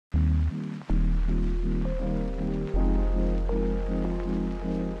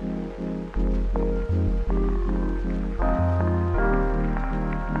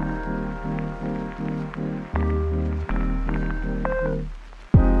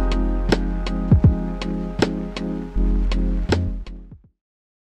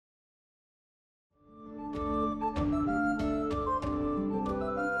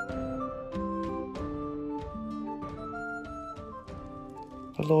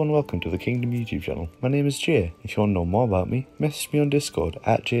Hello and welcome to the Kingdom YouTube channel. My name is Jay. If you want to know more about me, message me on Discord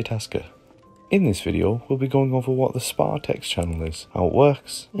at jtasker. In this video, we'll be going over what the S.P.A.H channel is, how it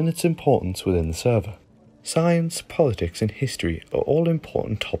works, and its importance within the server. Science, politics, and history are all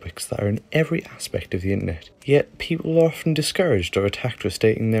important topics that are in every aspect of the internet. Yet, people are often discouraged or attacked for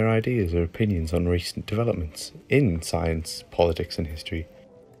stating their ideas or opinions on recent developments in science, politics, and history.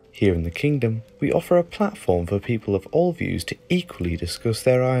 Here in the Kingdom, we offer a platform for people of all views to equally discuss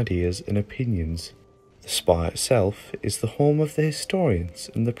their ideas and opinions. The S.P.A.H itself is the home of the historians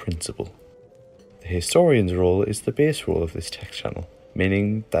and the principal. The historian's role is the base role of this text channel,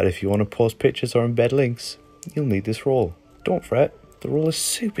 meaning that if you want to post pictures or embed links, you'll need this role. Don't fret, the role is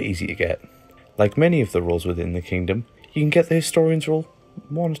super easy to get. Like many of the roles within the Kingdom, you can get the historian's role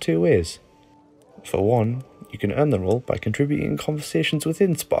one or two ways. For one, you can earn the role by contributing in conversations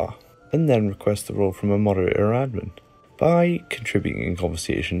within S.P.A.H, and then request the role from a moderator or admin. By contributing in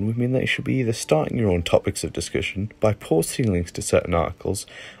conversation, we mean that you should be either starting your own topics of discussion by posting links to certain articles,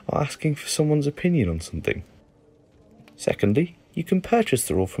 or asking for someone's opinion on something. Secondly, you can purchase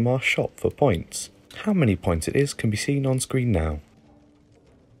the role from our shop for points. How many points it is can be seen on screen now.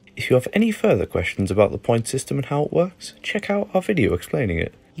 If you have any further questions about the point system and how it works, check out our video explaining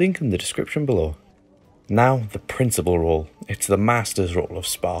it, link in the description below. Now, the principal role. It's the master's role of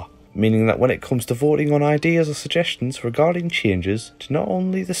S.P.A.H, meaning that when it comes to voting on ideas or suggestions regarding changes to not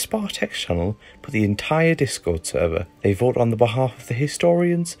only the S.P.A.H text channel, but the entire Discord server, they vote on the behalf of the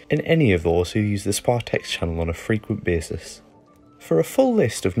historians and any of those who use the S.P.A.H text channel on a frequent basis. For a full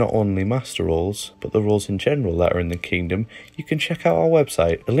list of not only master roles, but the roles in general that are in the Kingdom, you can check out our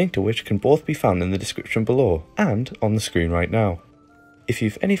website, a link to which can both be found in the description below, and on the screen right now. If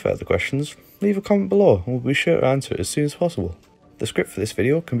you've any further questions, leave a comment below and we'll be sure to answer it as soon as possible. The script for this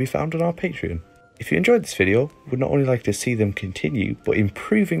video can be found on our Patreon. If you enjoyed this video, would not only like to see them continue, but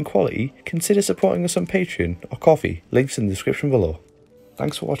improve in quality, consider supporting us on Patreon or Ko-fi, links in the description below.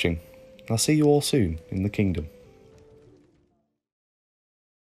 Thanks for watching, I'll see you all soon in the Kingdom.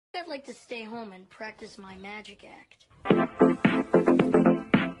 I'd like to stay home and practice my magic act.